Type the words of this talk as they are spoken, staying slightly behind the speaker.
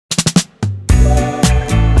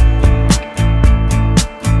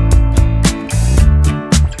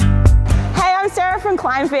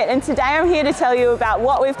ClimbFit, and today I'm here to tell you about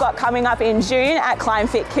what we've got coming up in June at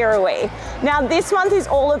ClimbFit Kirrawee. Now this month is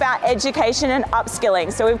all about education and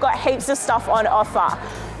upskilling, so we've got heaps of stuff on offer.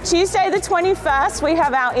 Tuesday the 21st, we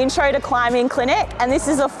have our Intro to Climbing Clinic, and this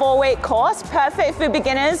is a 4-week course, perfect for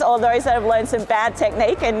beginners or those that have learned some bad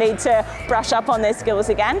technique and need to brush up on their skills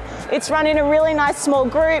again. It's run in a really nice small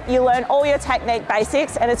group, you learn all your technique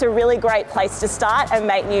basics, and it's a really great place to start and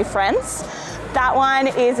make new friends. That one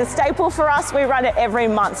is a staple for us, we run it every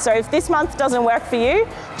month, so if this month doesn't work for you,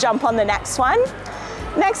 jump on the next one.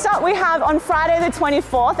 Next up, we have on Friday the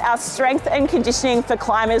 24th, our Strength and Conditioning for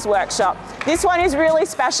Climbers workshop. This one is really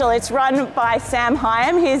special. It's run by Sam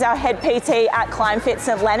Hyam. He's our head PT at ClimbFit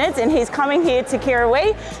St Leonard's, and he's coming here to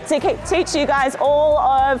Kirrawee to teach you guys all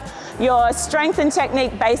of your strength and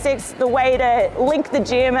technique basics, the way to link the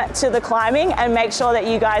gym to the climbing and make sure that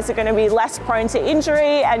you guys are going to be less prone to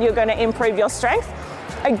injury and you're going to improve your strength.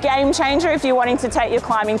 A game changer if you're wanting to take your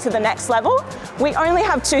climbing to the next level. We only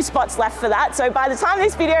have 2 spots left for that, so by the time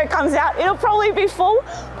this video comes out, it'll probably be full,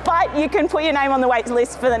 but you can put your name on the wait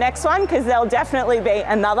list for the next one because there'll definitely be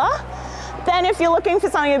another. Then if you're looking for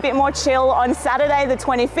something a bit more chill, on Saturday the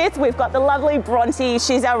 25th, we've got the lovely Bronte.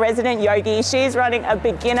 She's our resident yogi. She's running a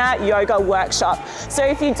beginner yoga workshop. So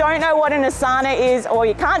if you don't know what an asana is or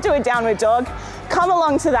you can't do a downward dog, come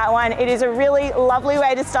along to that one. It is a really lovely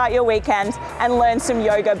way to start your weekend and learn some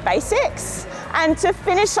yoga basics. And to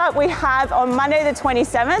finish up, we have on Monday the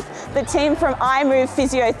 27th, the team from iMove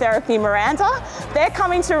Physiotherapy Miranda. They're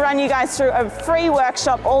coming to run you guys through a free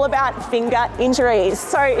workshop all about finger injuries.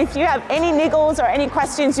 So if you have any niggles or any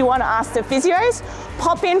questions you want to ask the physios,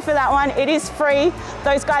 pop in for that one. It is free.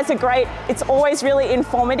 Those guys are great. It's always really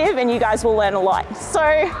informative and you guys will learn a lot.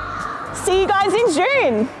 So see you guys in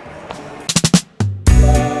June.